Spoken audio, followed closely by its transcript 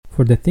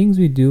For the things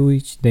we do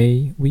each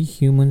day, we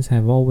humans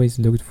have always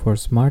looked for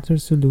smarter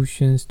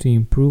solutions to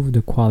improve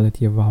the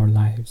quality of our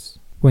lives.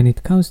 When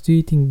it comes to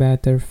eating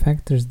better,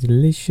 Factor's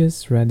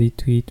delicious,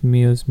 ready-to-eat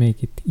meals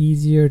make it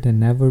easier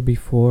than ever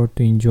before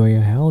to enjoy a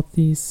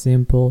healthy,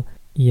 simple,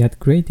 yet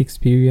great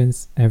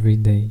experience every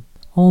day.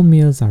 All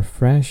meals are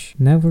fresh,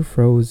 never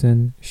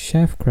frozen,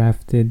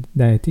 chef-crafted,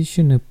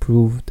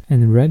 dietitian-approved,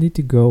 and ready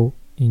to go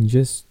in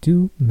just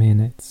 2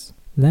 minutes.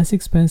 Less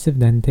expensive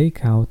than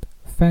takeout,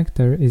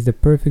 Factor is the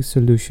perfect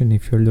solution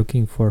if you're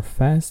looking for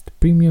fast,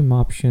 premium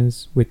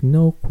options with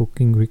no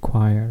cooking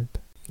required.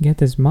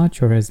 Get as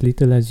much or as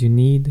little as you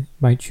need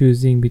by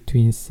choosing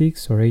between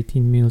 6 or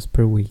 18 meals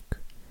per week.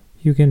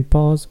 You can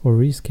pause or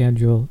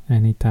reschedule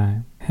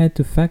anytime. Head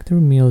to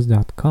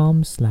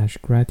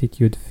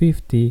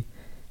factormeals.com/gratitude50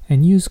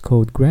 and use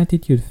code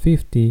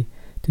gratitude50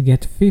 to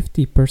get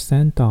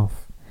 50%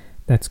 off.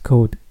 That's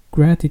code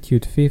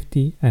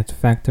gratitude50 at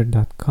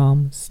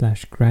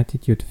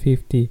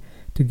factor.com/gratitude50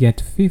 to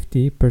get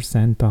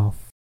 50%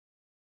 off.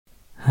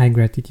 Hi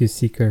Gratitude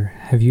Seeker,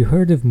 have you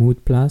heard of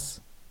Mood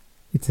Plus?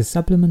 It's a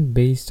supplement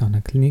based on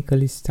a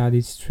clinically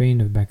studied strain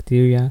of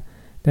bacteria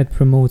that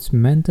promotes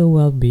mental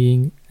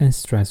well-being and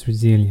stress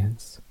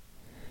resilience.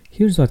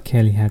 Here's what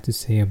Kelly had to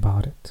say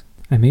about it.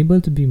 I'm able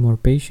to be more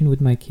patient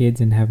with my kids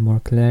and have more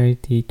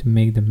clarity to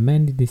make the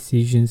many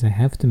decisions I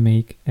have to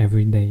make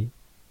every day.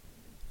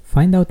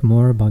 Find out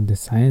more about the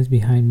science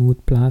behind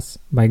Mood Plus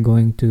by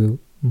going to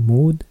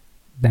mood-plus.com.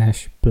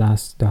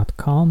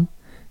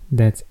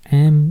 That's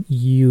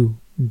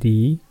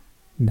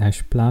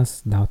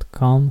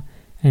MUD-plus.com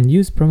and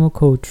use promo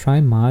code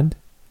TRYMOD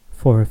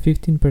for a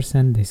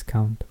 15%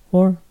 discount,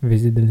 or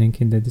visit the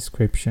link in the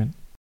description.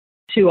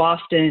 Too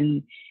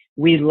often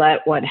we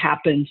let what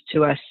happens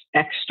to us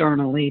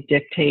externally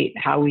dictate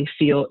how we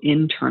feel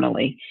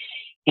internally.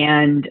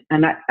 And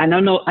I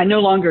no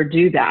longer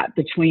do that.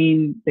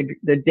 Between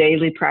the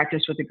daily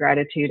practice with the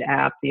gratitude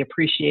app, the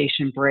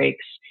appreciation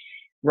breaks,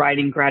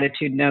 writing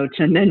gratitude notes,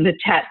 and then the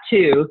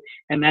tattoo.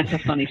 And that's a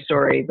funny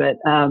story, but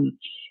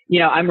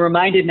I'm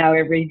reminded now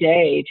every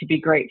day to be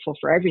grateful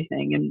for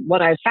everything. And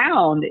what I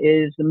found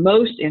is the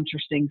most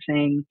interesting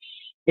thing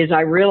is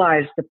I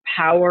realized the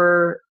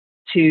power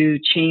to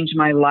change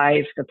my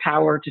life, the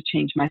power to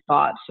change my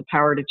thoughts, the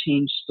power to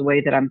change the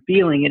way that I'm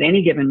feeling at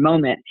any given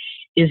moment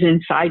is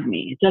inside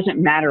me. It doesn't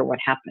matter what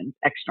happens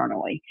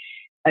externally.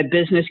 A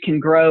business can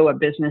grow, a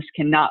business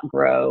cannot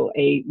grow.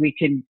 We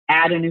can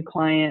add a new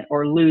client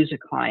or lose a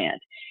client.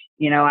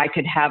 I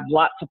could have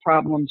lots of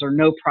problems or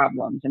no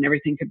problems and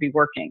everything could be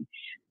working.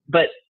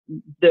 But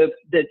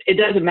it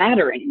doesn't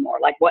matter anymore.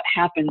 Like what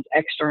happens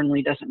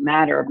externally doesn't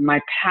matter. My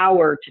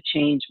power to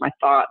change my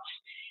thoughts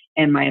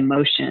and my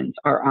emotions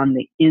are on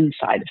the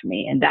inside of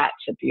me. And that's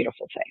a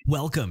beautiful thing.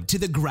 Welcome to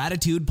the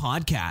Gratitude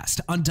Podcast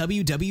on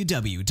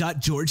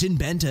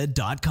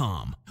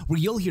www.georgianbenta.com, where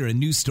you'll hear a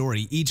new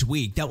story each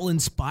week that will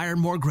inspire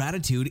more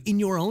gratitude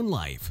in your own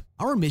life.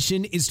 Our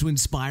mission is to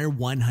inspire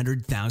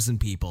 100,000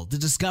 people to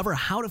discover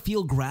how to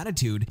feel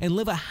gratitude and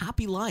live a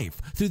happy life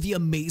through the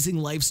amazing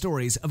life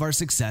stories of our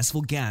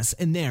successful guests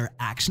and their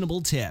actionable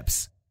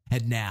tips.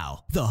 And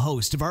now, the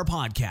host of our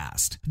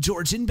podcast,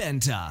 Georgian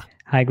Benta.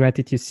 Hi,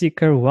 Gratitude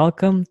Seeker.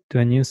 Welcome to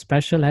a new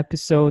special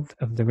episode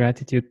of the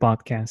Gratitude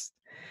Podcast.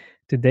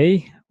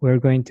 Today, we're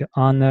going to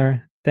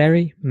honor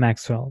Terri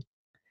Maxwell.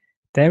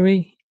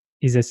 Terri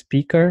is a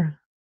speaker,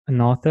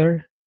 an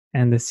author,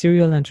 and a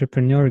serial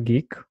entrepreneur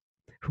geek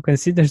who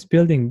considers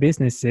building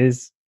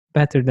businesses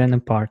better than a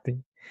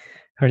party.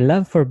 Her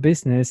love for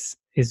business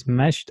is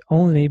matched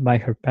only by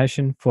her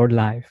passion for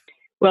life.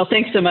 Well,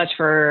 thanks so much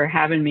for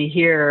having me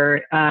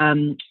here.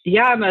 I'm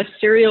a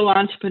serial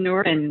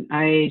entrepreneur, and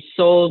I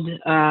sold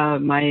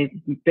my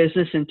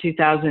business in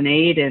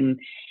 2008, and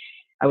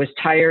I was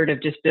tired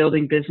of just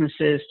building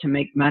businesses to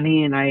make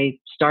money, and I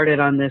started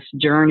on this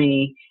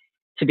journey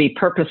to be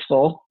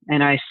purposeful,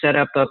 and I set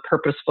up a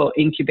purposeful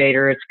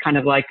incubator. It's kind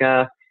of like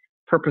a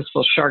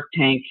purposeful Shark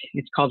Tank.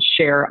 It's called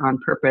Share on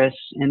Purpose,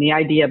 and the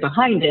idea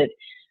behind it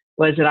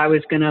was that I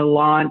was going to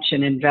launch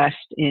and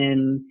invest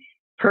in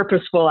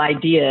purposeful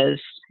ideas,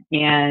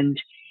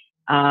 and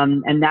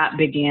that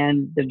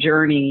began the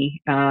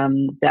journey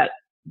that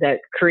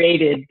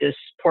created this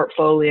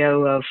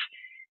portfolio of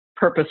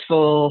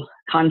purposeful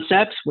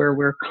concepts where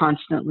we're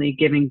constantly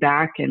giving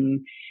back,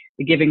 and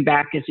the giving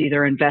back is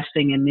either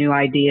investing in new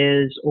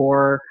ideas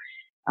or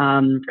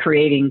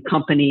creating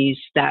companies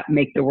that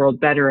make the world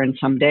better in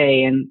some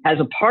day. And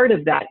as a part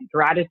of that,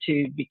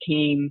 gratitude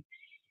became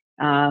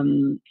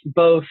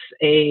both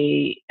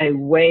a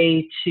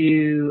way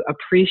to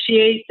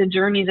appreciate the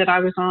journey that I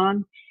was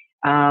on,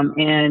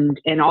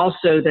 and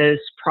also this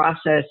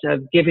process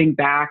of giving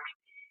back,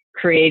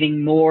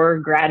 creating more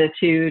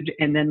gratitude,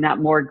 and then that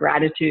more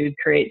gratitude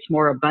creates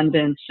more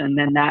abundance, and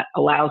then that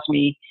allows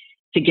me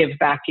to give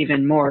back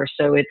even more.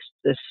 So it's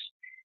this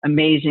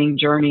amazing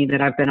journey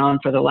that I've been on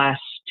for the last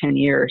 10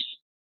 years.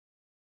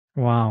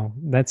 Wow,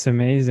 that's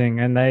amazing.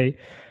 And I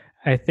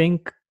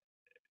think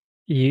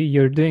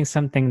you're doing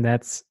something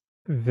that's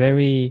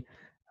very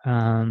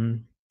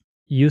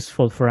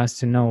useful for us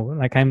to know.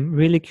 Like, I'm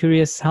really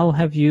curious, how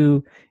have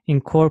you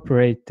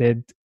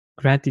incorporated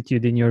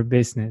gratitude in your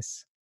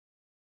business?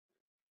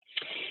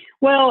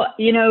 Well,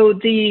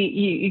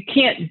 you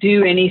can't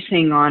do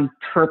anything on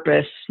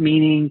purpose,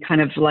 meaning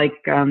kind of like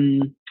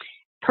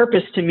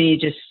purpose to me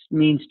just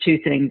means two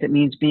things. It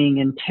means being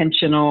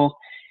intentional,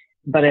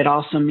 but it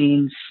also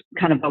means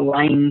kind of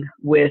aligning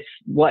with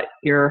what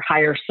your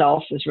higher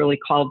self is really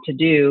called to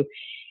do.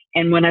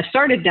 And when I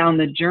started down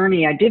the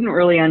journey, I didn't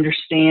really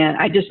understand.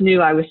 I just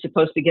knew I was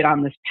supposed to get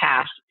on this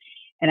path.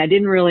 And I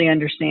didn't really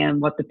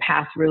understand what the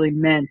path really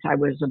meant. I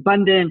was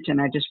abundant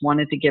and I just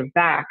wanted to give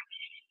back.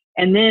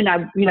 And then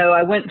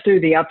I went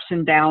through the ups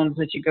and downs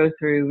that you go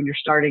through when you're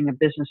starting a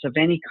business of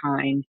any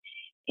kind.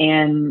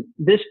 And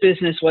this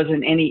business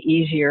wasn't any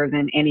easier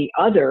than any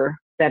other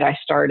that I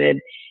started.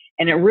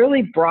 And it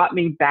really brought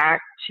me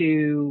back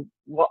to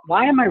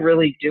why am I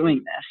really doing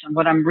this? And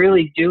what I'm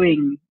really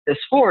doing this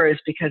for is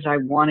because I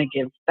want to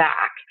give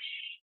back.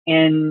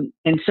 And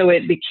so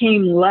it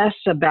became less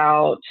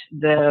about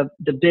the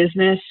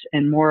business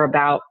and more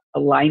about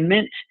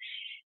alignment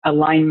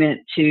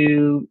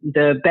to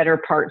the better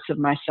parts of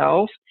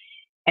myself.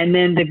 And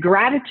then the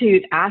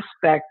gratitude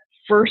aspect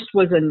first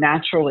was a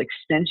natural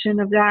extension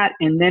of that.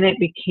 And then it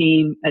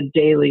became a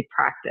daily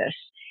practice.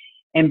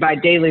 And by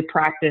daily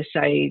practice,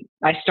 I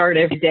start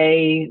every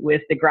day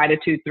with the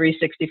Gratitude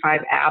 365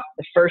 app.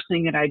 The first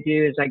thing that I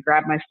do is I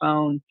grab my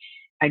phone,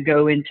 I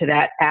go into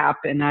that app,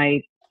 and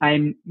I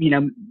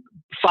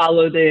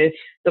follow the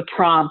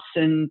prompts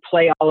and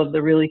play all of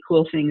the really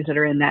cool things that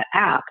are in that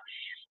app.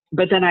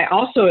 But then I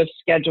also have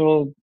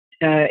scheduled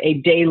a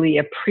daily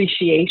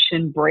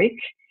appreciation break.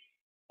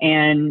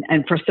 And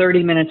for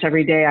 30 minutes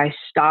every day, I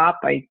stop,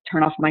 I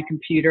turn off my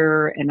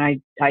computer, and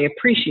I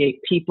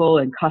appreciate people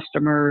and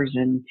customers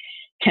and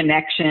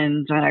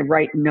connections. And I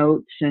write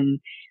notes and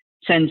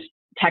send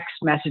text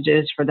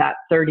messages for that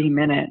 30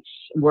 minutes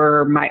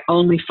where my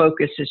only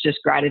focus is just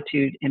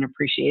gratitude and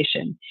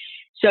appreciation.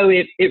 So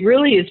it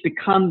really has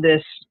become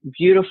this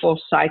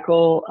beautiful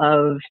cycle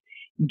of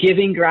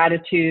giving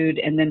gratitude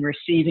and then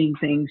receiving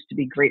things to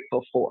be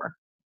grateful for.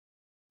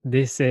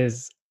 This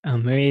is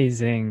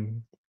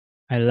amazing.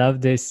 I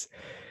love this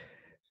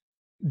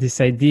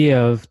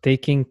idea of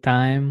taking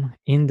time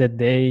in the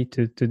day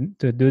to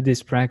do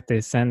this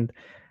practice. And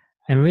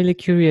I'm really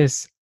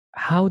curious,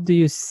 how do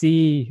you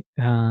see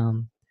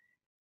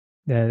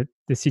the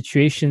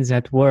situations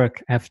at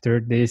work after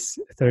this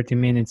 30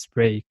 minutes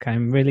break?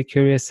 I'm really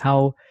curious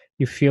how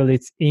you feel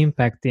it's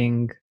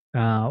impacting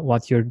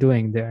what you're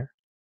doing there.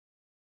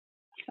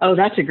 Oh,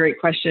 that's a great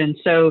question.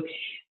 So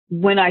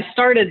when I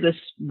started this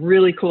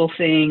really cool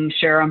thing,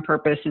 Share on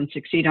Purpose and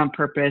Succeed on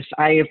Purpose,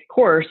 I, of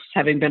course,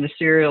 having been a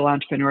serial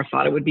entrepreneur,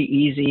 thought it would be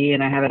easy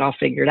and I have it all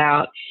figured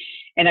out.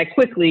 And I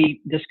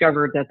quickly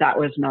discovered that that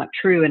was not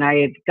true. And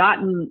I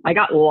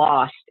got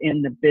lost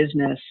in the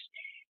business,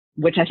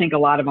 which I think a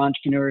lot of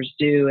entrepreneurs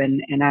do.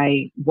 And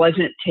I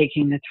wasn't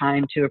taking the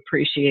time to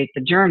appreciate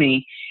the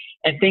journey.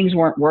 And things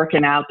weren't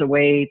working out the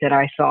way that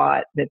I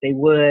thought that they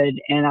would.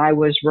 And I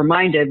was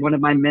reminded, one of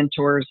my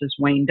mentors is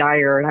Wayne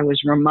Dyer, and I was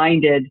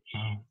reminded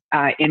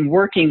in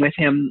working with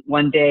him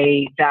one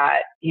day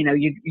that,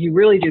 you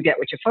really do get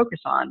what you focus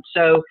on.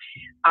 So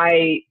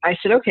I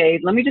said,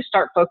 okay, let me just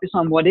start focus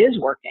on what is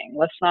working.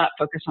 Let's not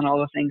focus on all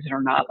the things that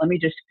are not. Let me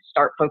just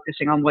start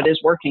focusing on what is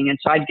working. And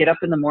so I'd get up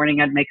in the morning,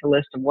 I'd make a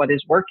list of what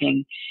is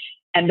working.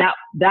 And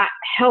that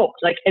helped.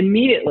 Like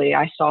immediately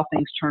I saw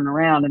things turn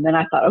around. And then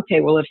I thought,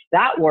 okay, well, if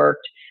that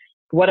worked,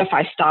 what if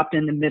I stopped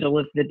in the middle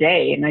of the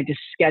day and I just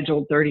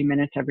scheduled 30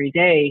 minutes every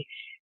day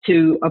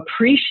to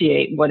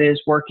appreciate what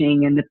is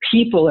working and the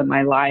people in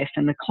my life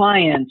and the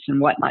clients and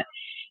whatnot.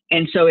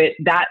 And so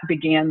that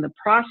began the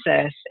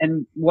process.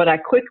 And what I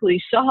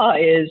quickly saw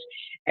is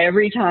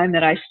every time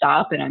that I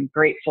stop and I'm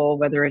grateful,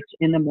 whether it's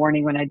in the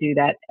morning when I do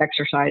that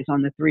exercise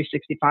on the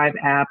 365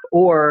 app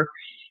or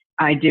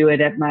I do it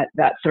at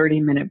that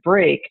 30-minute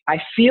break, I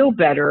feel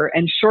better.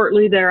 And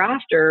shortly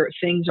thereafter,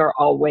 things are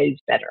always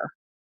better.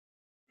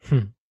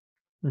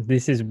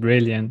 This is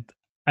brilliant.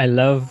 I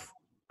love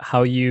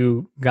how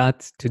you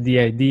got to the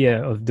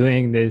idea of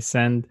doing this.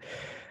 And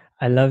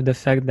I love the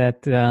fact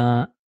that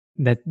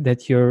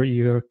that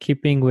you're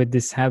keeping with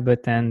this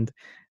habit and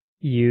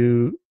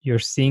you're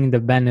seeing the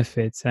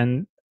benefits.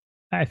 And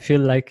I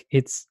feel like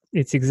it's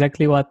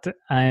exactly what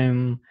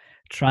I'm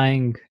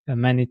trying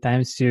many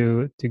times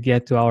to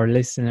get to our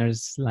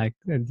listeners, like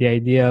the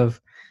idea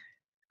of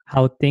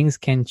how things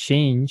can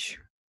change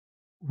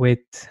with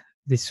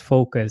this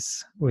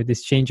focus, with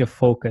this change of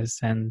focus,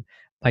 and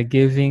by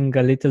giving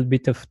a little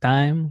bit of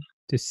time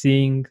to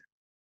seeing,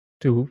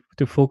 to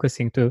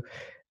focusing, to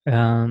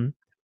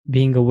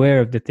being aware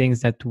of the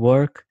things that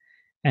work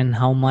and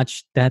how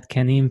much that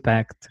can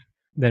impact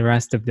the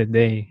rest of the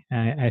day.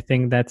 I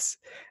think that's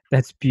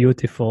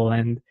beautiful,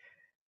 and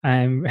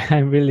I'm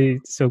really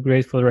so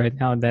grateful right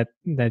now that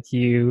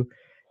you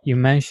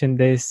mentioned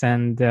this,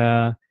 and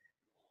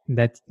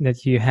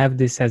that you have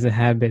this as a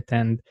habit.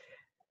 And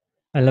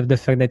I love the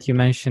fact that you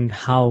mentioned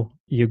how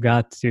you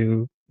got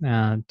to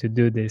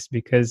do this,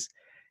 because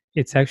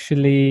it's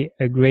actually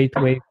a great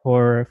way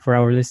for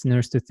our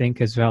listeners to think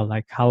as well,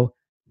 like how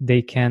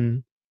they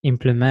can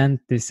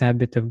implement this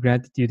habit of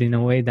gratitude in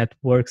a way that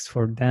works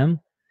for them,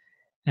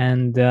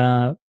 and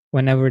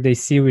whenever they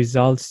see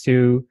results,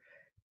 to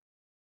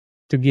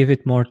give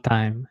it more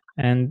time.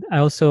 And I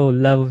also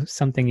love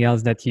something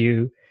else that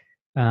you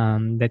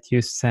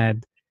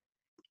said,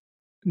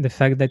 the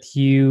fact that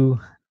you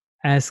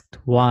asked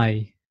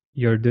why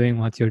you're doing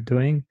what you're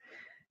doing,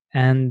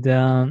 and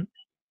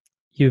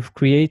you've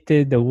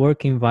created a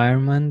work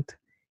environment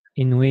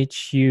in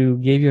which you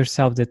gave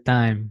yourself the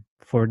time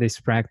for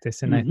this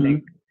practice. And I Mm-hmm.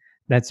 think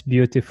that's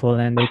beautiful,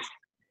 and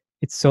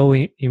it's so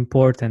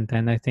important,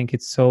 and I think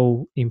it's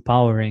so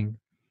empowering.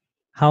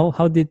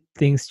 How did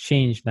things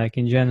change, like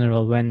in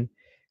general, when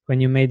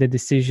you made the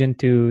decision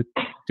to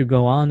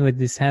go on with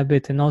this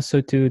habit, and also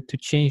to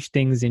change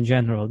things in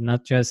general,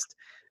 not just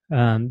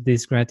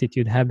this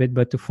gratitude habit,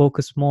 but to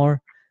focus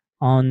more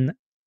on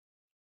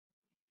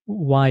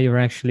why you're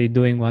actually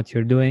doing what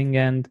you're doing,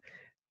 and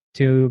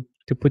to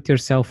put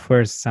yourself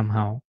first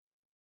somehow.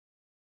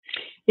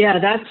 Yeah,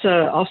 that's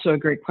also a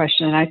great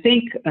question. I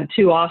think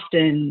too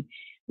often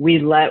we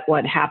let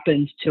what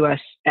happens to us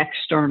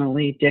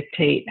externally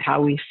dictate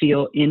how we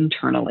feel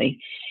internally.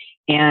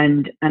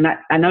 And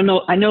I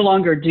no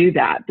longer do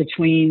that.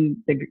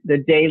 Between the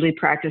daily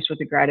practice with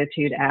the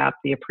gratitude app,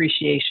 the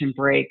appreciation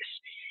breaks,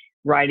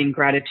 writing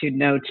gratitude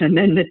notes, and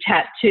then the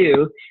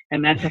tattoo.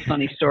 And that's a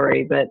funny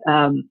story, but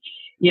I'm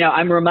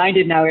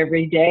reminded now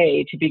every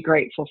day to be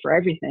grateful for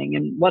everything.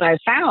 And what I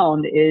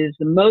found is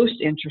the most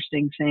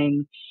interesting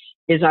thing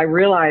is I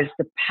realized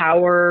the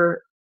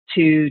power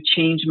to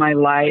change my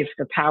life,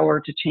 the power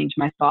to change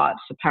my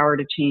thoughts, the power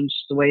to change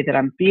the way that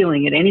I'm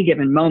feeling at any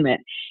given moment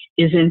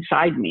is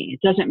inside me.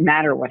 It doesn't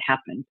matter what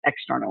happens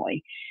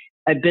externally.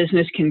 A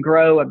business can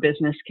grow, a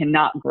business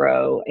cannot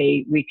grow.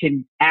 We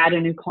can add a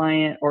new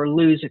client or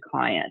lose a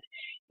client.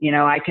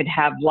 I could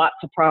have lots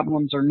of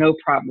problems or no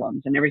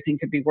problems, and everything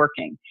could be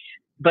working.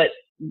 But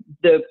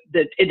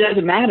it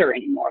doesn't matter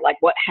anymore. Like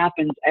what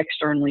happens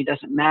externally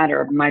doesn't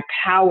matter. My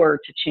power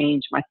to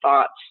change my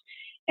thoughts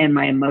and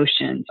my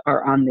emotions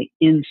are on the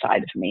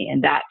inside of me,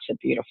 and that's a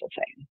beautiful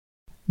thing.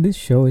 This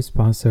show is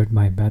sponsored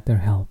by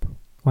BetterHelp.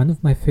 One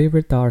of my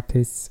favorite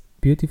artists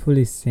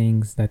beautifully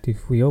sings that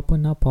if we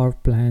open up our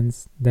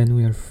plans, then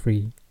we are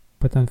free.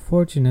 But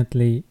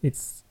unfortunately,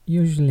 it's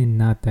usually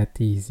not that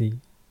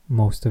easy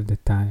most of the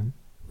time.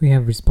 We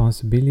have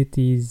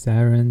responsibilities,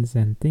 errands,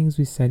 and things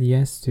we said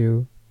yes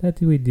to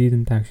that we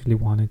didn't actually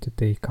want to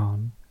take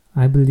on.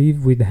 I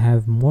believe we'd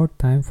have more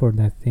time for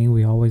that thing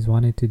we always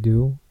wanted to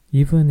do,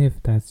 even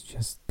if that's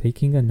just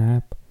taking a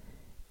nap,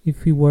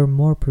 if we were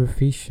more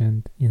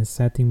proficient in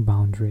setting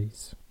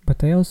boundaries.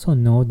 But I also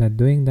know that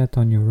doing that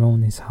on your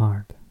own is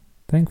hard.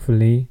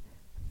 Thankfully,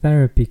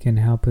 therapy can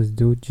help us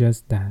do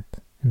just that.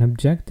 An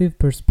objective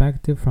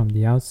perspective from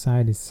the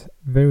outside is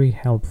very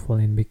helpful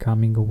in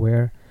becoming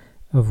aware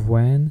of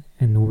when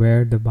and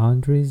where the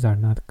boundaries are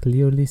not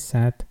clearly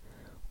set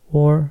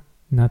or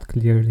not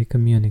clearly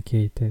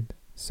communicated.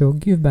 So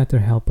give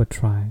BetterHelp a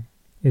try.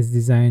 It's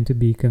designed to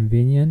be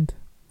convenient,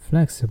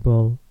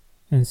 flexible,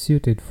 and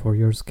suited for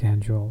your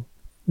schedule.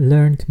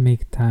 Learn to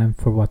make time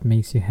for what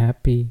makes you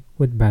happy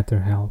with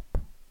BetterHelp.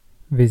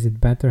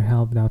 Visit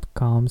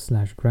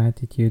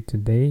betterhelp.com/gratitude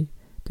today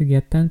to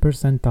get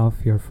 10%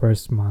 off your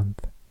first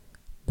month.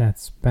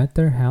 That's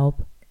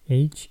BetterHelp,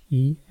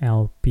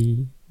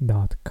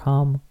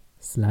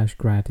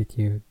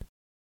 HELP.com/gratitude.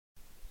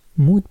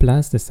 Mood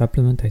Plus, the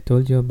supplement I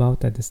told you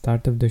about at the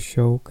start of the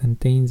show,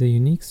 contains a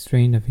unique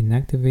strain of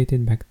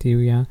inactivated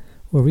bacteria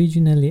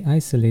originally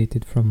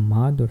isolated from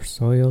mud or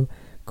soil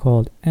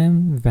called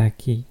M.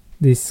 vaccae.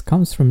 This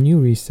comes from new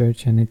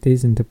research and it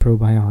isn't a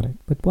probiotic.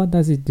 But what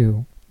does it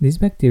do? This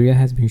bacteria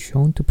has been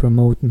shown to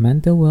promote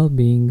mental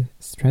well-being,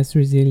 stress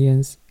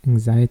resilience,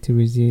 anxiety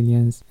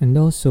resilience, and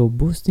also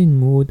boosting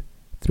mood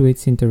through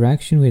its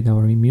interaction with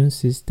our immune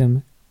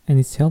system and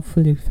its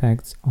helpful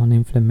effects on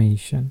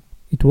inflammation.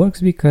 It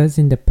works because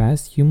in the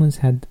past humans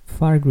had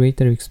far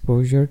greater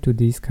exposure to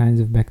these kinds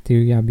of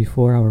bacteria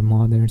before our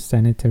modern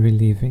sanitary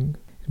living.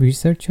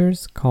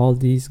 Researchers call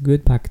these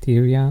good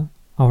bacteria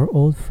our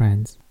old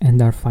friends and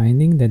are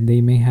finding that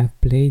they may have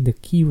played a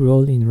key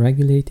role in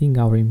regulating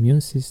our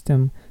immune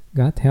system,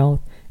 gut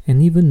health,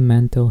 and even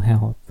mental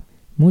health.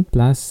 Mood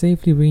Plus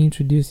safely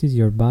reintroduces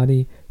your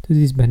body to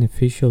these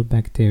beneficial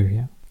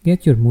bacteria.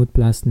 Get your Mood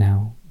Plus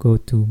now. Go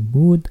to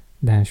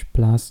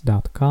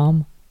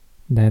mood-plus.com.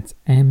 That's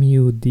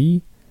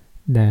MUD-PLUS.com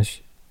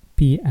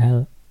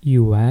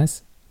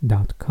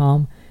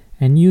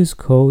and use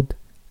code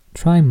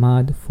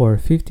TRYMUD for a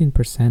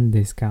 15%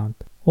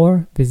 discount.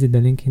 Or visit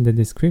the link in the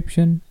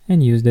description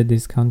and use the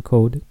discount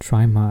code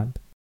TRYMUD.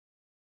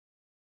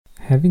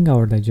 Having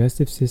our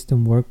digestive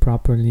system work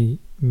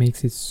properly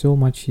makes it so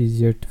much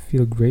easier to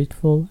feel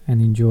grateful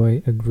and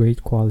enjoy a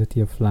great quality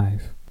of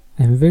life.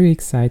 I'm very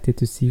excited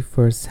to see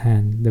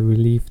firsthand the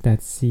relief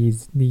that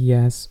Seed's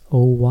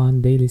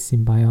DS-01 Daily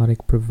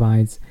Symbiotic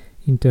provides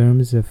in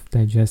terms of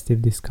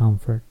digestive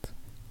discomfort.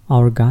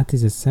 Our gut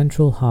is a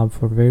central hub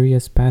for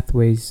various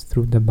pathways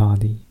through the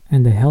body,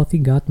 and a healthy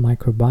gut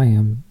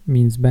microbiome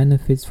means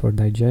benefits for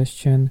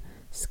digestion,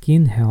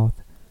 skin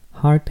health,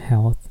 heart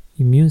health,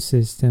 immune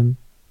system,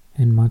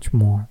 and much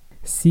more.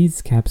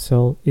 Seeds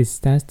capsule is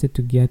tested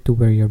to get to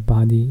where your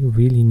body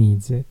really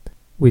needs it.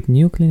 With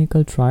new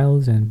clinical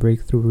trials and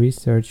breakthrough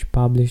research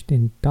published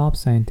in top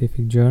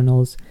scientific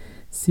journals,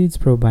 Seeds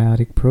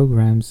probiotic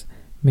programs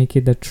make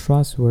it a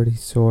trustworthy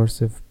source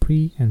of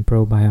pre- and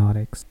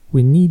probiotics.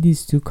 We need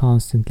these two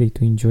constantly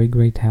to enjoy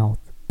great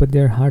health, but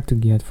they're hard to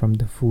get from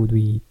the food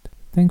we eat.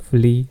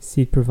 Thankfully,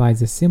 Seed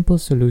provides a simple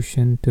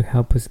solution to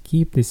help us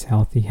keep this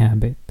healthy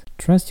habit.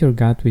 Trust your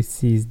gut with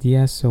Seed's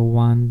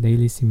DSO1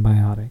 Daily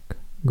Symbiotic.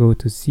 Go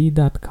to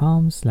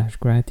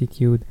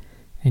seed.com/gratitude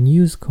and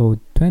use code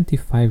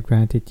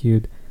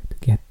 25gratitude to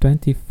get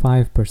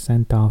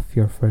 25% off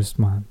your first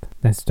month.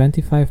 That's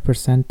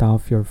 25%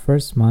 off your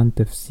first month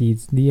of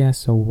Seed's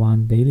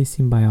DSO1 Daily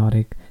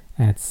Symbiotic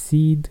at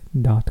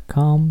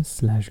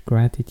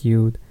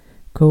seed.com/gratitude,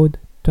 code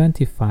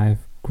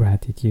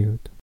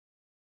 25gratitude.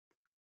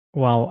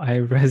 Wow, I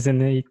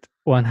resonate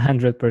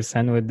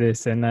 100% with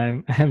this, and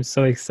I'm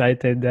so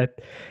excited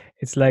that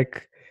it's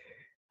like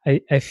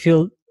I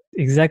feel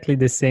exactly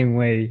the same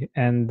way,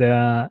 and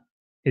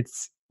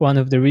it's one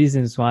of the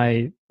reasons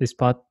why this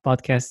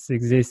podcast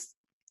exists.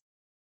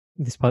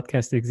 This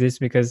podcast exists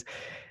because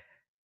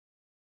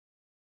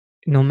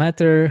no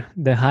matter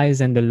the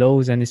highs and the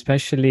lows, and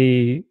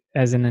especially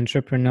as an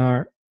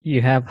entrepreneur,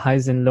 you have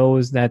highs and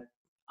lows that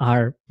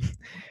are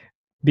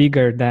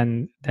bigger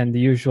than the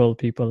usual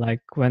people.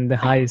 Like when the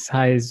high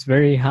is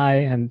very high,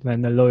 and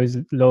when the low is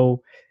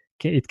low,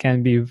 it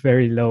can be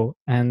very low.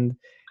 And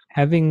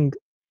having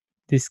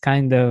this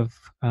kind of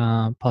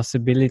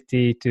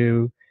possibility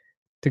to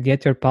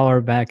get your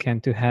power back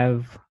and to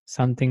have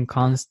something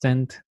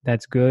constant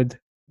that's good,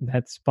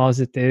 that's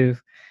positive,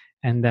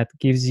 and that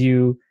gives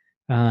you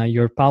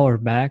your power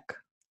back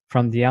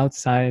from the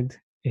outside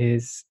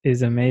is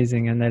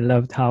amazing. And I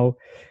loved how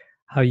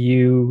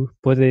you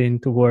put it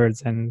into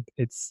words, and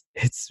it's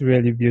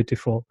really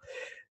beautiful.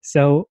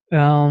 So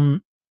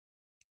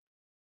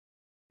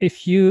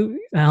if you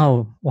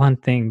one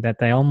thing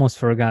that I almost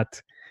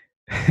forgot.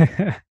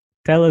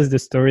 Tell us the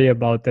story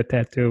about the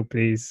tattoo,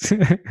 please.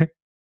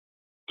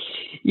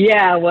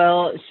 Yeah,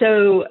 well,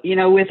 so,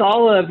 with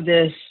all of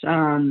this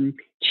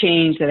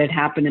change that had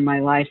happened in my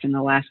life in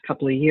the last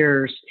couple of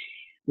years,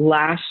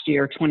 last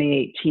year,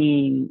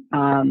 2018,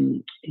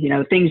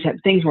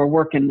 things were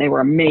working. They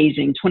were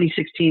amazing.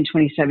 2016,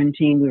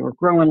 2017, we were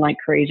growing like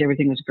crazy.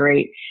 Everything was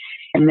great.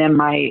 And then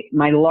my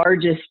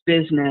largest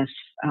business,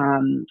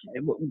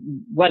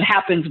 what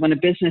happens when a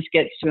business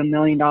gets to $1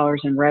 million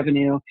in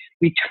revenue,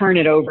 we turn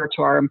it over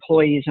to our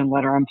employees and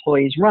let our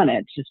employees run it.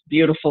 It's this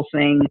beautiful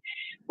thing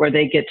where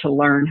they get to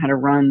learn how to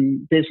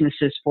run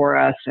businesses for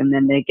us, and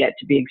then they get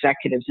to be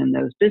executives in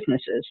those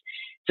businesses.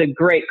 It's a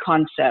great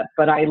concept,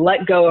 but I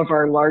let go of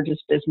our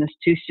largest business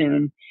too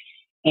soon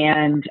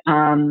and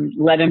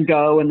let him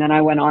go. And then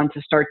I went on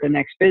to start the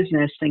next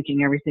business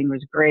thinking everything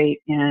was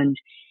great. And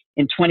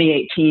in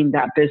 2018,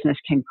 that business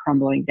came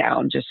crumbling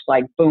down, just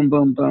like boom,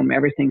 boom, boom.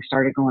 Everything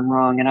started going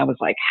wrong. And I was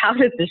like, how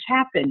did this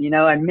happen?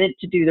 I meant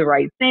to do the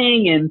right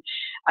thing. And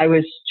I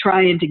was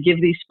trying to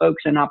give these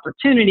folks an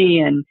opportunity,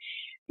 and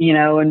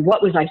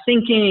what was I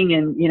thinking?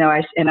 And,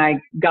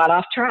 I got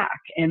off track,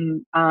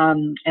 and I,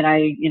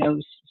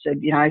 said,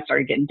 I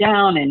started getting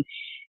down, and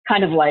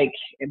kind of like,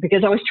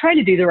 because I was trying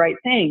to do the right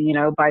thing,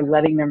 by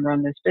letting them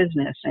run this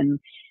business. And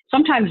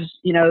sometimes,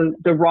 we do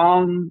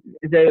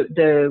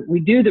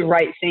the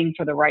right thing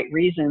for the right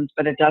reasons,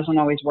 but it doesn't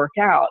always work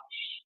out.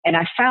 And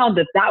I found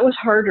that was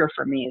harder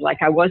for me.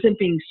 Like, I wasn't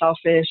being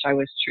selfish. I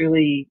was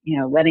truly,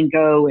 letting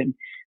go and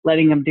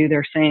letting them do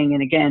their thing.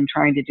 And again,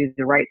 trying to do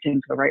the right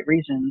thing for the right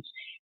reasons,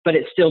 but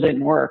it still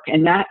didn't work.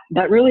 And that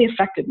really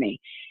affected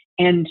me.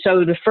 And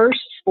so the first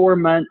 4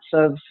 months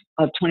of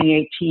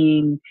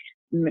 2018,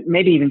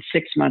 maybe even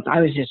 6 months,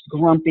 I was just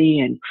grumpy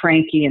and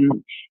cranky,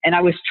 and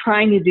I was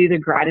trying to do the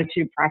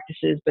gratitude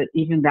practices, but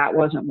even that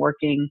wasn't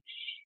working.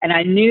 And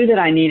I knew that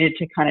I needed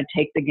to kind of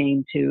take the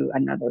game to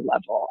another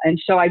level.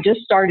 And so I just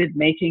started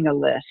making a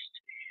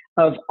list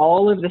of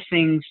all of the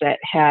things that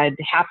had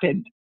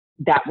happened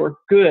that were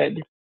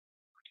good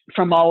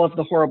from all of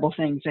the horrible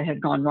things that had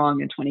gone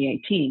wrong in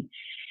 2018.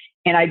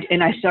 And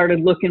I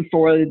started looking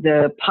for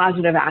the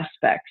positive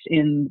aspects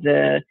in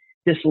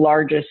this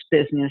largest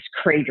business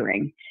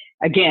cratering.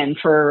 Again,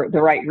 for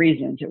the right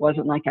reasons. It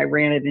wasn't like I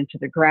ran it into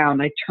the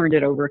ground. I turned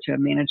it over to a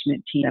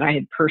management team that I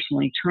had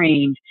personally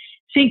trained,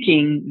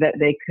 thinking that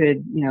they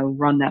could,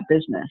 run that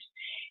business.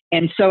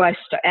 And so as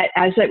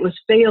it was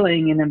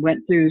failing, and then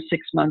went through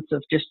 6 months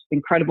of just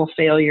incredible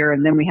failure,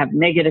 and then we have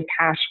negative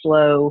cash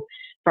flow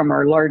from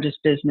our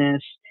largest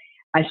business,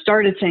 I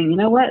started saying, you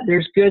know what,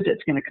 there's good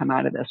that's going to come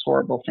out of this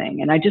horrible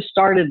thing. And I just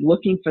started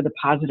looking for the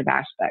positive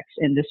aspects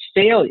in this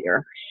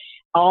failure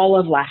all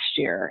of last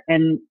year.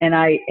 And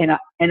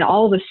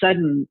all of a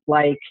sudden,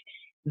 like,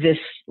 this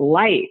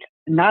light,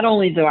 not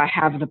only do I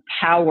have the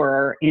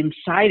power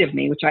inside of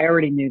me, which I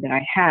already knew that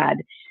I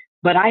had,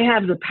 but I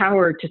have the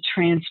power to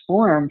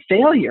transform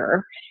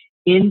failure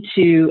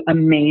into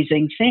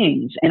amazing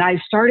things. And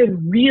I started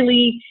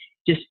really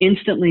just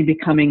instantly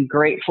becoming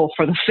grateful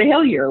for the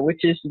failure,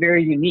 which is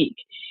very unique.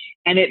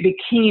 And it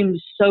became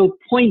so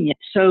poignant,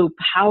 so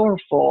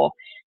powerful,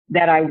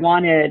 that I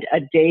wanted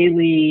a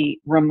daily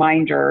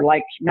reminder,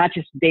 like not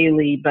just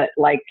daily, but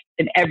like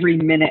an every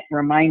minute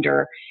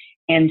reminder.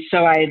 And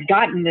so I had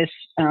gotten this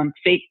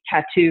fake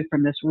tattoo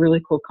from this really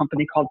cool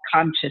company called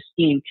Conscious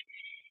Ink.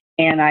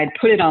 And I'd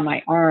put it on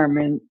my arm,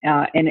 and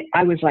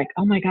I was like,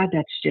 oh my God,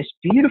 that's just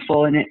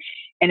beautiful. And it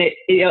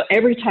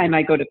every time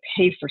I go to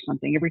pay for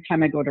something, every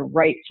time I go to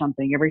write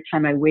something, every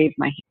time I wave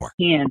my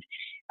hand,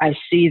 I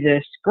see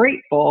this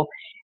grateful.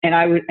 And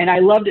I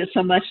loved it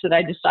so much that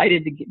I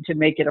decided to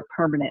make it a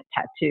permanent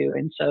tattoo.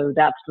 And so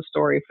that's the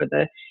story for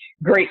the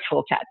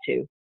grateful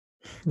tattoo.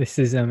 This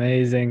is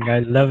amazing. I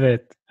love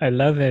it. I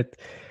love it.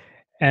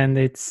 And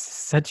it's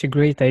such a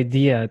great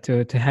idea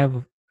to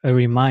have a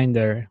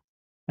reminder.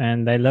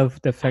 And I love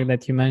the fact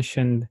that you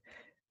mentioned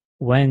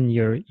when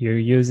you're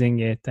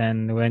using it,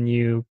 and when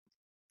you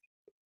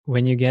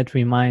get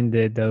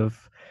reminded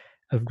of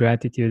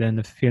gratitude and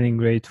of feeling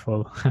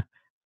grateful.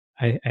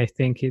 I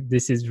think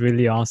this is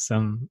really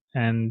awesome.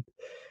 And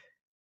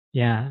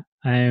yeah,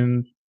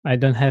 I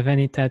don't have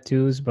any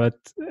tattoos, but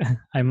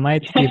I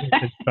might give it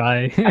a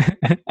try.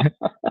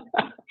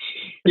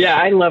 Yeah,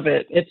 I love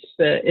it.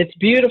 It's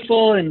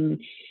beautiful,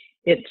 and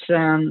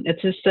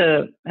it's just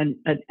an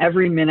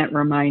every minute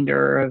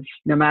reminder of,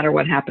 no matter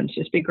what happens,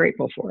 just be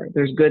grateful for it.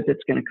 There's good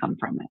that's going to come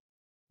from it.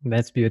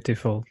 That's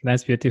beautiful.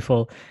 That's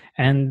beautiful.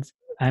 And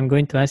I'm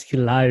going to ask you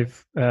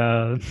live.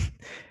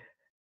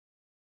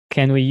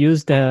 Can we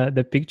use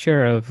the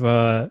picture of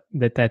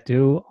the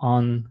tattoo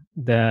on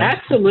the?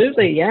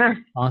 Absolutely, yeah.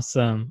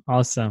 Awesome.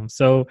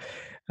 So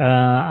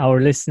our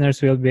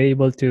listeners will be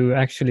able to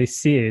actually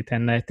see it,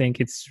 and I think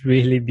it's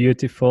really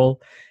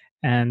beautiful.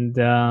 And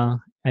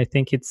I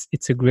think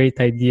it's a great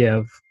idea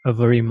of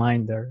a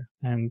reminder.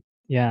 And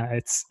yeah,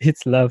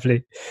 it's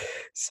lovely.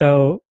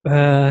 So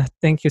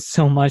thank you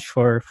so much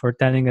for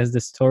telling us the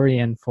story,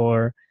 and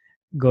for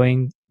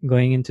going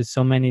into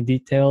so many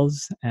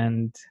details.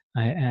 And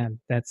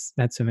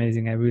that's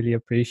amazing. I really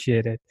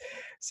appreciate it.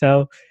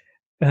 So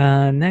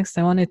next,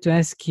 I wanted to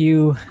ask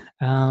you,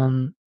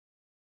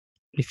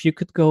 if you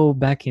could go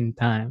back in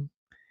time,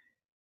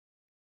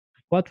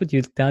 what would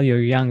you tell your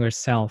younger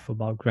self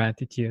about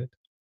gratitude?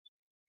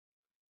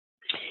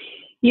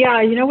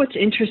 Yeah, what's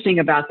interesting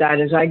about that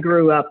is I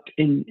grew up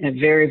in a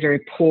very, very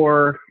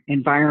poor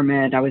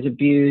environment. I was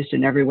abused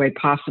in every way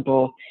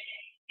possible.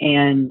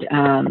 And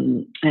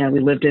we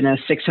lived in a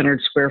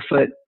 600 square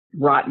foot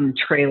rotten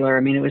trailer.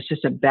 I mean, it was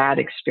just a bad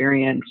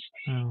experience.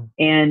 Oh.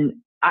 And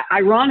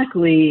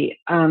ironically,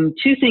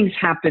 two things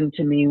happened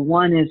to me.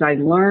 One is I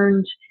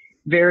learned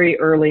very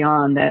early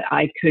on that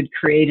I could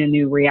create a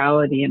new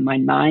reality in my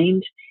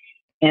mind.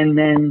 And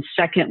then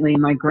secondly,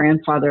 my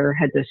grandfather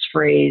had this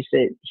phrase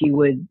that he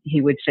would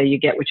say, you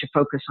get what you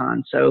focus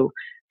on. So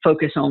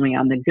focus only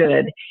on the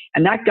good.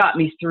 And that got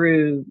me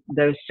through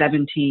those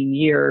 17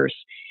 years.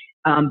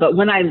 But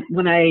when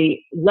I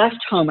left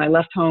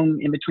home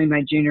in between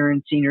my junior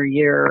and senior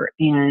year,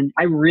 and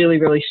I really,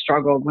 really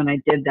struggled when I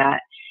did that.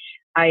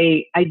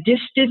 I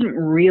just didn't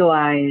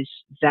realize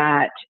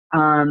that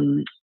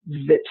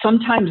that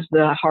sometimes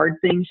the hard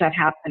things that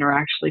happen are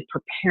actually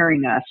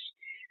preparing us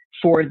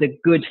for the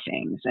good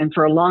things. And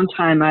for a long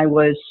time, I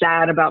was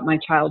sad about my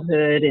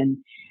childhood and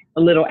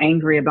a little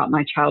angry about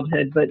my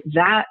childhood. But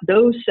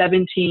those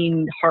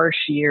 17 harsh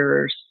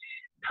years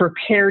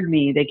prepared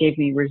me. They gave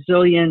me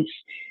resilience.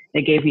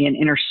 They gave me an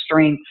inner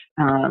strength.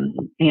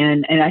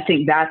 And I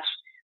think that's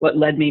what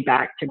led me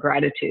back to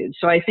gratitude.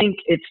 So I think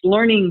it's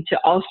learning to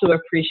also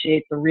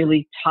appreciate the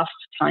really tough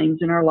times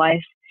in our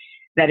life,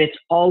 that it's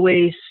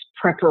always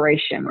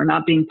preparation. We're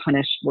not being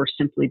punished. We're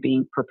simply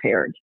being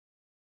prepared.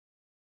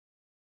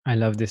 I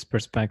love this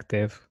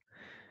perspective.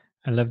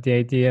 I love the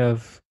idea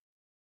of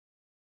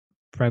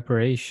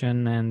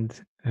preparation and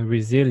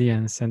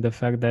resilience, and the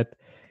fact that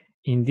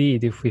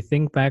indeed, if we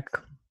think back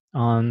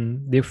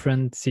on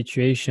different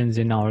situations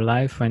in our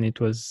life when it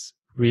was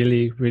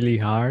really, really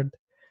hard,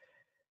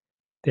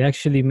 they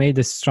actually made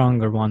us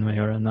stronger one way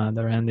or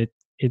another, and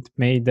it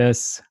made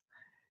us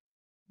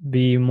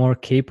be more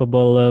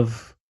capable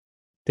of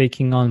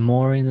taking on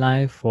more in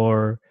life,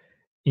 or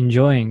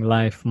enjoying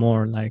life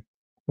more. Like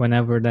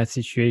whenever that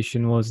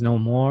situation was no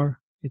more,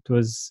 it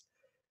was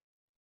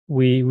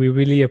we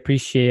really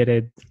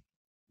appreciated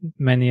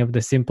many of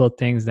the simple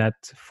things that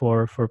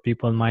for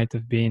people might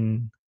have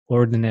been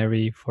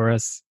ordinary. For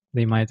us,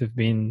 they might have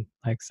been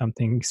like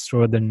something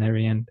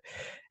extraordinary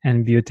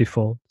and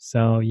beautiful.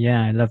 So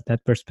yeah, I love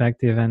that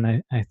perspective, and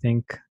I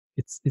think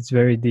it's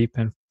very deep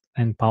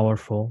and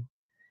powerful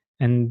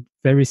and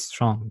very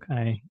strong.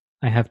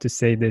 I have to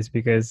say this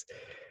because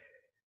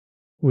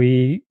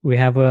we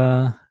have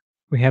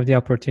the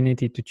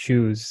opportunity to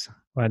choose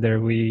whether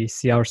we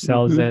see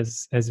ourselves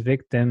as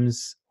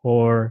victims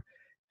or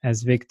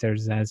as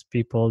victors, as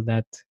people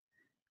that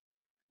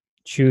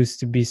choose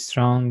to be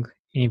strong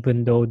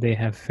even though they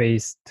have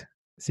faced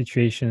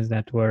situations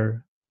that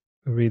were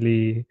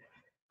really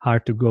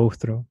hard to go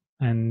through.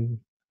 And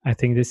I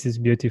think this is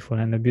beautiful,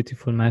 and a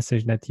beautiful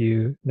message that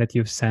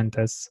you've sent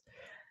us.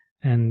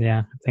 And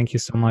yeah, thank you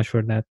so much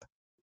for that.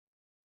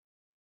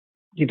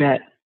 You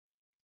bet.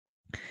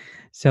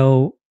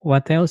 So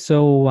what I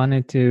also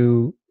wanted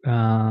to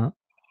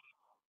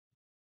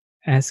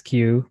ask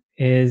you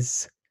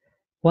is,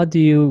 what do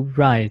you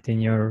write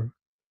in your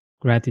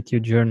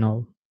gratitude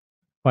journal?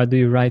 What do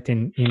you write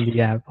in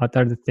the app? What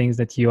are the things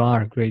that you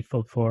are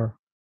grateful for?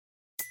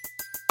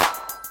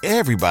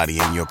 Everybody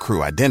in your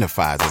crew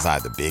identifies as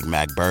either Big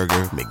Mac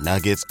Burger,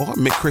 McNuggets, or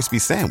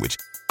McCrispy Sandwich.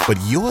 But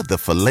you're the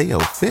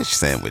Filet-O-Fish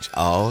Sandwich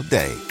all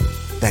day.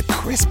 That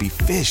crispy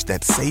fish,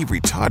 that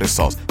savory tartar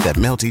sauce, that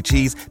melty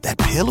cheese, that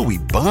pillowy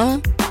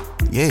bun.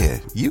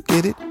 Yeah, you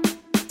get it.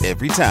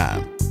 Every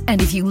time.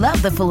 And if you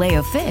love the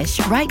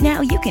Filet-O-Fish, right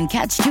now you can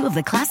catch two of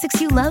the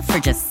classics you love for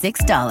just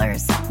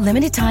 $6.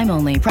 Limited time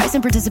only. Price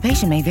and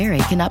participation may vary.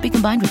 Cannot be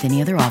combined with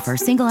any other offer.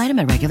 Single item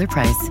at regular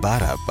price.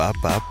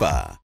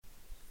 Ba-da-ba-ba-ba.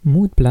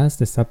 Mood Plus,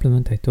 the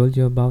supplement I told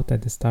you about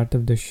at the start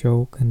of the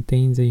show,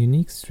 contains a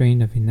unique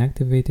strain of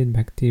inactivated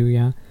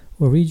bacteria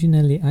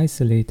originally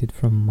isolated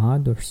from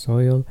mud or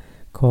soil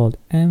called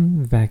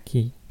M.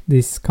 vaccae.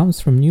 This comes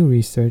from new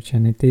research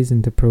and it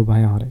isn't a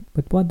probiotic.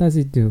 But what does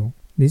it do?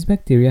 This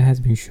bacteria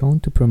has been shown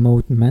to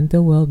promote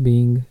mental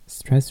well-being,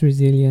 stress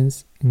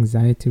resilience,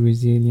 anxiety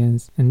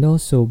resilience, and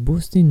also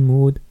boosting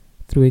mood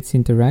through its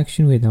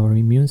interaction with our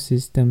immune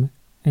system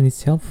and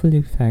its helpful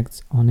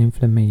effects on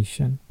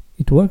inflammation.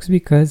 It works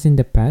because in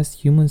the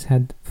past humans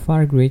had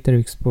far greater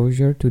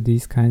exposure to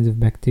these kinds of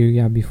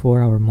bacteria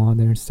before our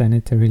modern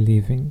sanitary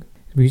living.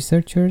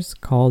 Researchers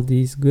call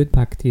these good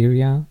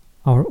bacteria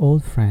our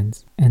old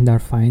friends and are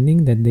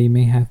finding that they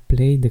may have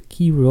played a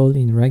key role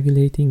in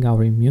regulating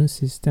our immune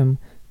system,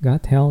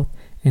 gut health,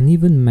 and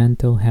even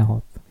mental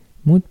health.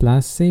 Mood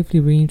Plus safely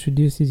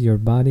reintroduces your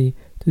body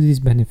to these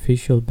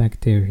beneficial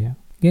bacteria.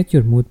 Get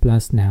your Mood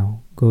Plus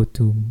now. Go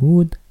to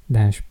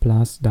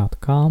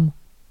mood-plus.com.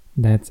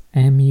 That's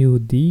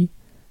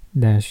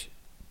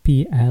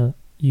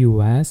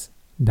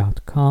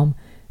MUD-PLUS.com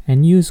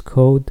and use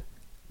code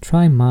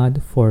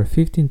TRYMUD for a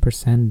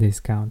 15%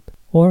 discount.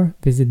 Or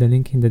visit the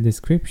link in the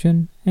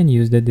description and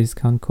use the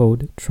discount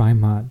code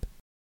TRYMUD.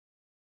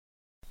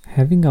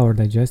 Having our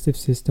digestive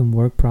system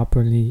work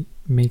properly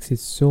makes it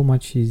so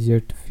much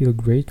easier to feel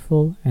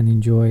grateful and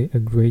enjoy a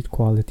great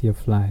quality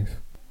of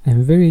life.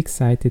 I'm very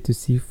excited to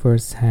see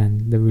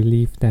firsthand the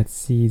relief that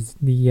Seed's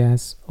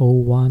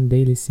DS-01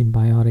 Daily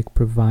Symbiotic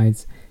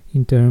provides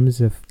in terms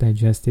of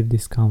digestive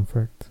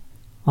discomfort.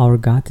 Our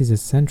gut is a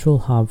central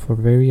hub for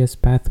various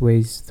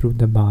pathways through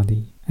the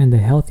body, and a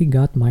healthy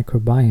gut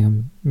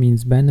microbiome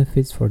means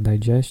benefits for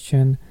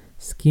digestion,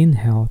 skin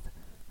health,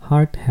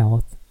 heart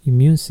health,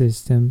 immune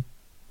system,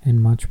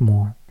 and much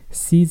more.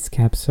 Seed's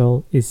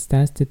capsule is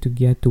tested to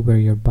get to where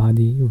your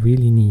body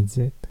really needs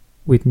it.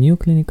 With new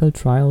clinical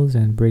trials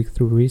and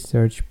breakthrough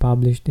research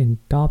published in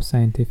top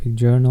scientific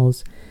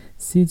journals,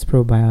 Seed's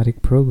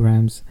probiotic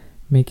programs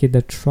make it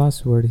a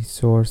trustworthy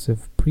source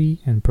of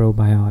pre- and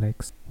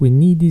probiotics. We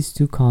need these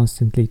two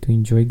constantly to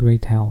enjoy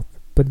great health,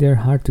 but they're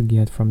hard to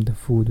get from the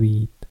food we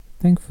eat.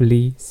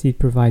 Thankfully, Seed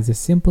provides a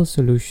simple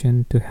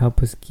solution to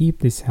help us keep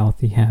this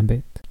healthy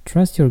habit.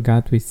 Trust your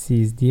gut with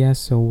Seed's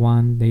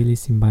DS-01 Daily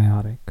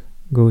Symbiotic.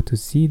 Go to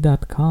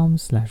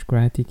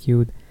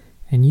seed.com/gratitude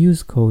and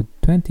use code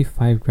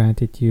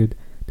 25gratitude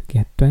to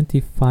get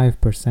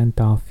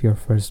 25% off your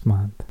first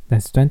month.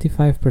 That's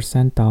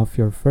 25% off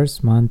your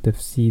first month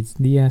of Seed's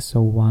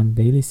DS-01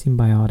 Daily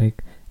Symbiotic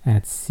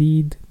at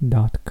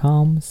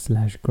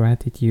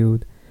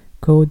seed.com/gratitude,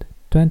 code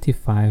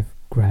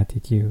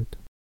 25gratitude.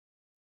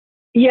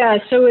 Yeah,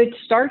 so it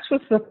starts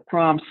with the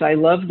prompts. I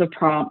love the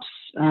prompts,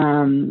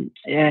 and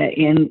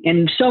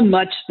so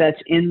much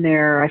that's in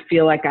there I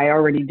feel like I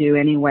already do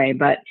anyway,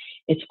 but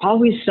it's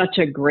always such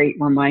a great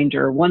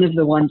reminder. One of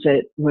the ones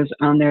that was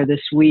on there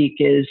this week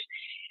is,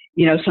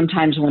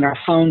 sometimes when our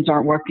phones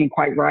aren't working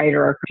quite right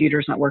or our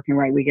computer's not working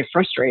right, we get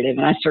frustrated,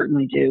 and I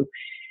certainly do.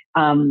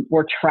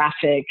 Or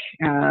traffic,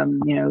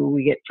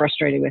 we get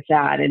frustrated with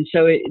that. And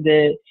so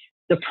the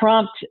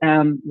prompt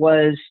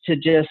was to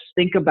just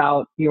think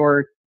about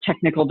your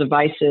technical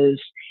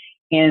devices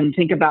and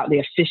think about the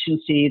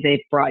efficiency they've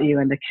brought you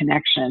and the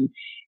connection.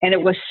 And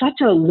it was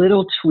such a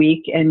little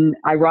tweak. And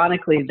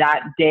ironically,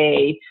 that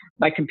day,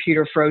 my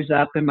computer froze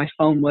up and my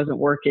phone wasn't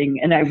working.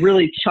 And I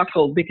really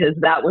chuckled because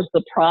that was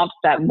the prompt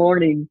that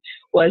morning,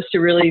 was to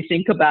really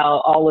think about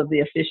all of the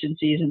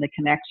efficiencies and the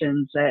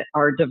connections that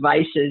our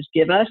devices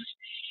give us.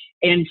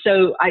 And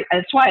so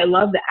that's why I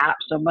love the app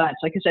so much.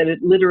 Like I said,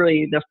 it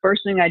literally, the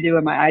first thing I do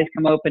when my eyes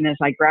come open is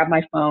I grab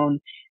my phone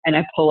and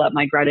I pull up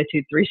my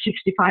Gratitude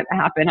 365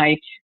 app and I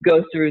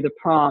go through the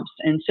prompts.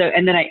 And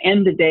then I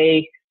end the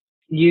day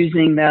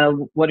using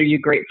the what are you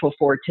grateful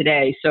for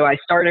today. So I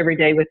start every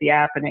day with the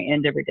app and I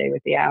end every day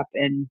with the app.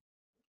 And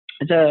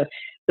the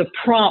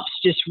prompts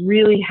just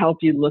really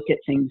help you look at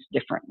things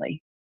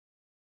differently.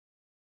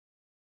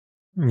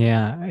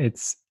 Yeah,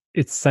 it's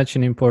such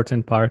an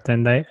important part,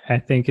 and I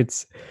think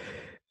it's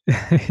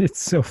It's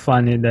so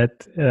funny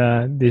that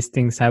these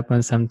things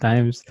happen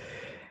sometimes,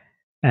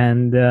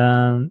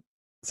 and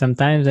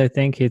sometimes I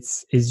think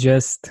it's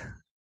just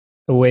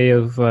a way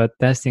of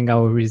testing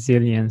our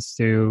resilience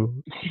to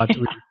what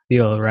we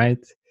feel, right?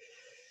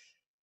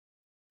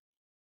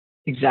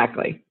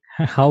 Exactly.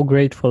 How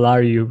grateful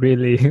are you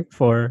really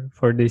for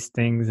these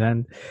things?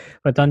 And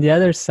but on the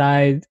other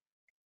side,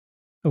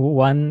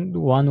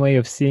 one way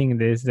of seeing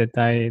this that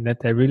I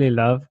really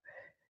love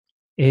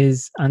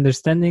is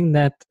understanding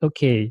that,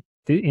 okay,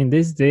 in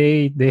this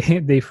day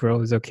they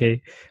froze,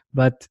 okay,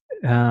 but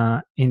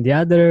in the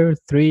other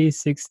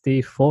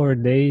 364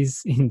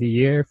 days in the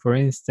year, for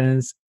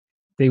instance,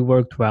 they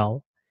worked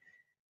well.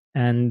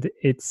 And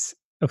it's,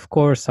 of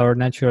course, our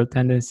natural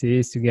tendency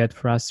is to get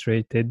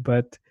frustrated,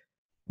 but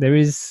there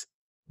is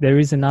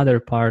another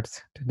part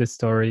to the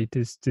story,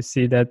 to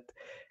see that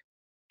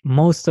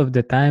most of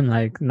the time,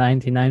 like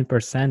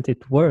 99%,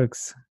 it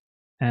works.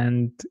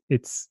 And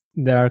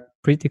there are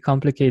pretty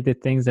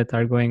complicated things that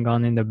are going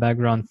on in the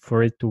background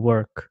for it to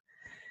work.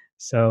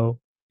 So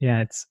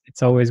yeah,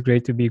 it's always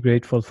great to be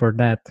grateful for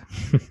that.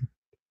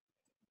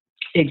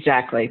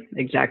 Exactly.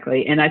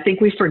 And I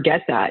think we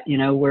forget that,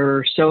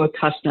 we're so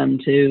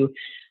accustomed to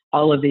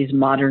all of these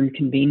modern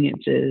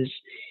conveniences.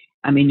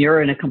 I mean,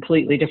 you're in a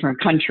completely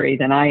different country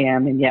than I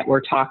am, and yet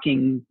we're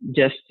talking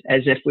just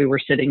as if we were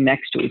sitting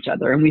next to each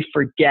other, and we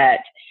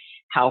forget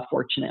how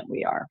fortunate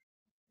we are.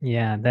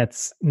 Yeah,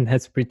 that's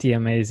pretty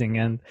amazing.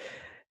 And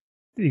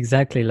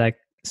exactly, like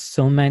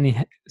so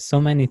many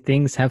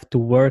things have to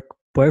work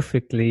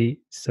perfectly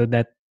so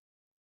that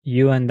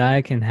you and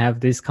I can have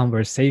this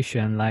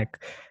conversation, like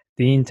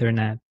the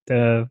internet,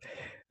 the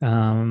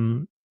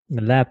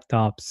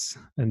laptops,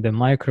 and the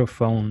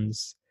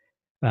microphones,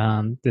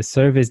 the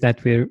service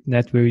that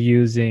we're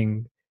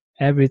using.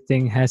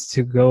 Everything has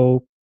to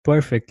go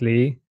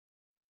perfectly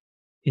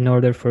in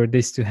order for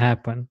this to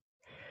happen.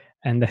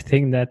 And I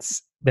think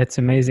that's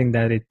amazing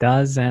that it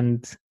does,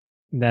 and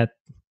that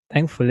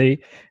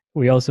thankfully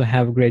we also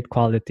have great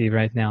quality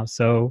right now.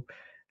 So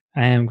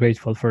I am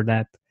grateful for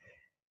that.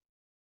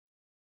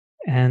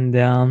 And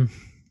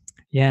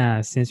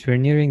yeah, since we're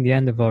nearing the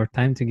end of our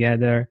time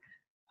together,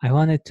 I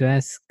wanted to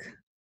ask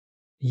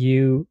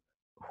you,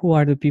 who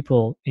are the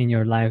people in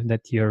your life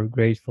that you're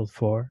grateful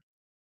for?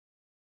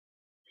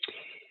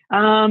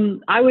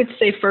 I would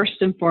say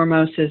first and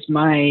foremost is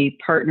my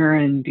partner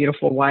and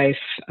beautiful wife.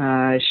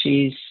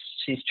 She's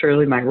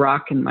truly my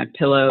rock and my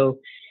pillow.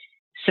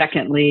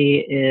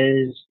 Secondly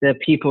is the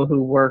people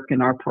who work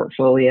in our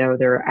portfolio.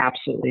 They're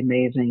absolutely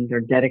amazing.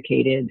 They're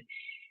dedicated,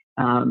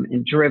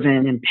 and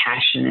driven and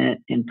passionate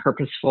and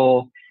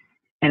purposeful.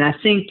 And I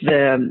think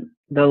the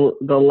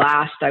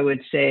last I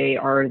would say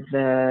are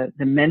the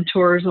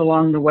mentors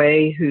along the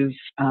way who've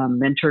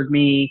mentored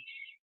me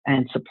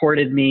and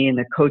supported me, and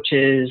the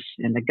coaches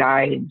and the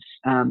guides,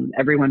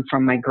 everyone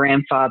from my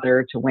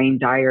grandfather to Wayne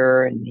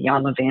Dyer and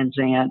Iyanla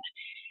Vanzant.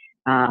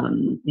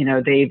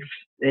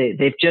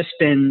 They've just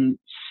been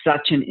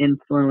such an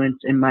influence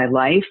in my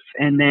life.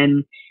 And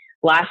then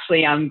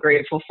lastly, I'm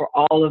grateful for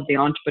all of the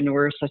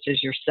entrepreneurs such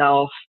as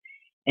yourself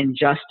and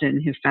Justin,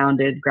 who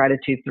founded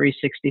Gratitude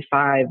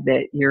 365,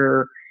 that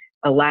you're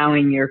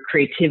allowing your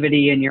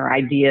creativity and your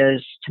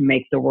ideas to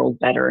make the world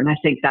better. And I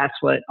think that's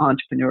what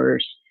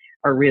entrepreneurs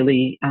are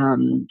really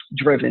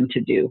driven to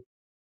do.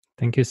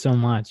 Thank you so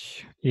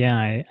much.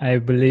 Yeah, I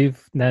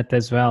believe that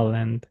as well.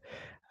 And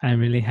I'm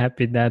really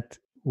happy that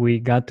we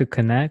got to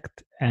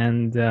connect.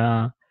 And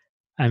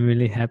I'm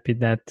really happy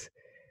that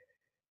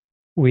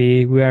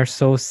we are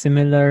so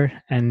similar,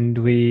 and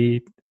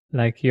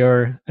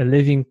you're a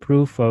living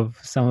proof of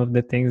some of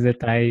the things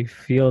that I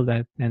feel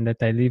that and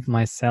that I live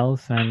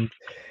myself. And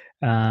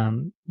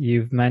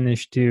you've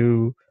managed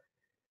to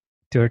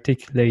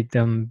articulate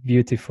them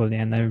beautifully,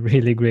 and I'm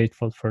really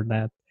grateful for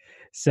that.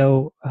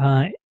 So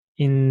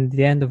in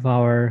the end of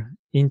our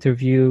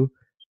interview,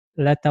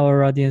 let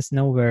our audience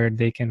know where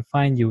they can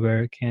find you,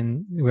 where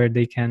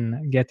they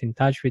can get in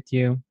touch with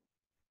you.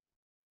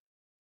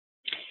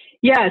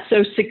 Yeah,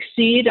 so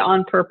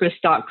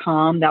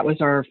succeedonpurpose.com, that was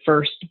our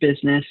first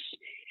business.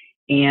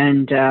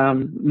 And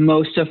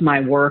most of my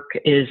work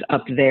is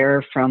up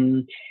there.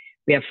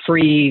 We have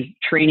free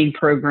training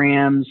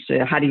programs.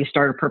 How do you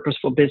start a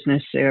purposeful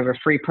business? We have a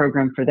free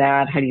program for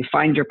that. How do you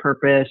find your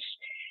purpose?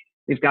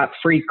 We've got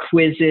free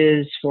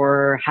quizzes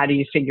for how do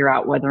you figure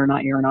out whether or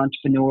not you're an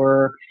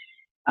entrepreneur.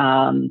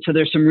 So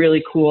there's some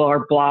really cool,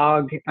 our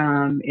blog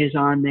is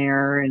on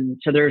there. And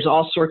so there's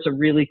all sorts of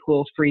really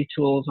cool free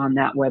tools on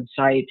that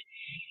website.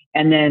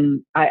 And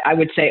then I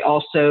would say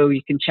also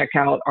you can check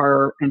out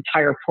our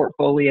entire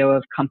portfolio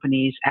of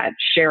companies at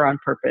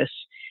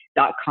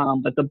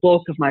shareonpurpose.com. But the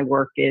bulk of my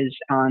work is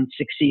on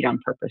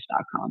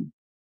succeedonpurpose.com.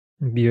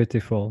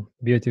 Beautiful,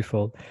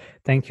 beautiful.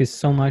 Thank you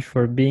so much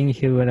for being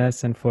here with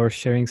us and for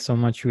sharing so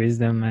much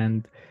wisdom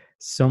and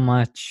so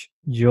much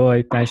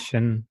joy,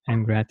 passion,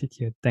 and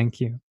gratitude. Thank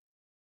you.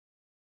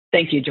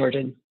 Thank you,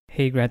 Jordan.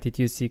 Hey,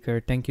 Gratitude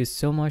Seeker, thank you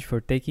so much for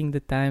taking the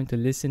time to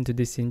listen to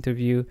this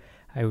interview.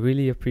 I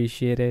really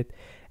appreciate it.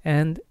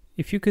 And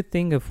If you could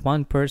think of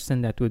one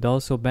person that would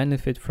also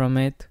benefit from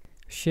it,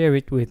 share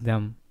it with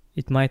them.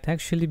 It might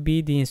actually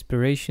be the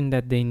inspiration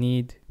that they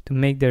need to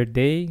make their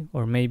day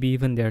or maybe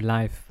even their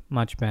life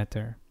much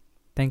better.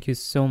 Thank you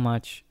so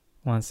much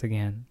once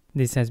again.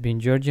 This has been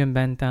Georgian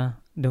Benta.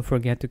 Don't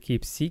forget to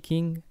keep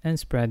seeking and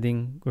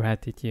spreading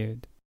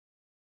gratitude.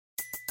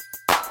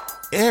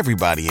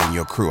 Everybody in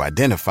your crew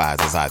identifies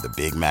as either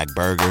Big Mac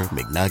Burger,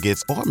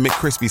 McNuggets, or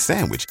McCrispy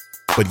Sandwich.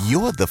 But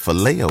you're the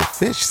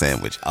Filet-O-Fish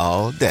Sandwich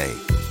all day.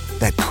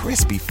 That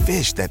crispy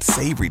fish, that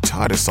savory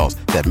tartar sauce,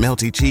 that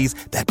melty cheese,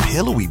 that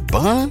pillowy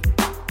bun.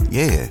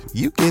 Yeah,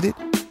 you get it.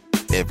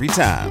 Every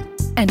time.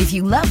 And if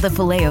you love the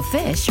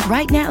Filet-O-Fish,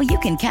 right now you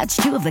can catch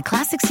 2 of the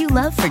classics you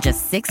love for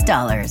just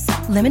 $6.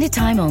 Limited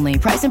time only.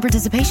 Price and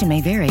participation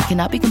may vary.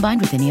 Cannot be combined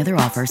with any other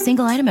offer.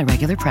 Single item at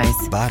regular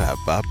price.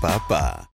 Ba-da-ba-ba-ba.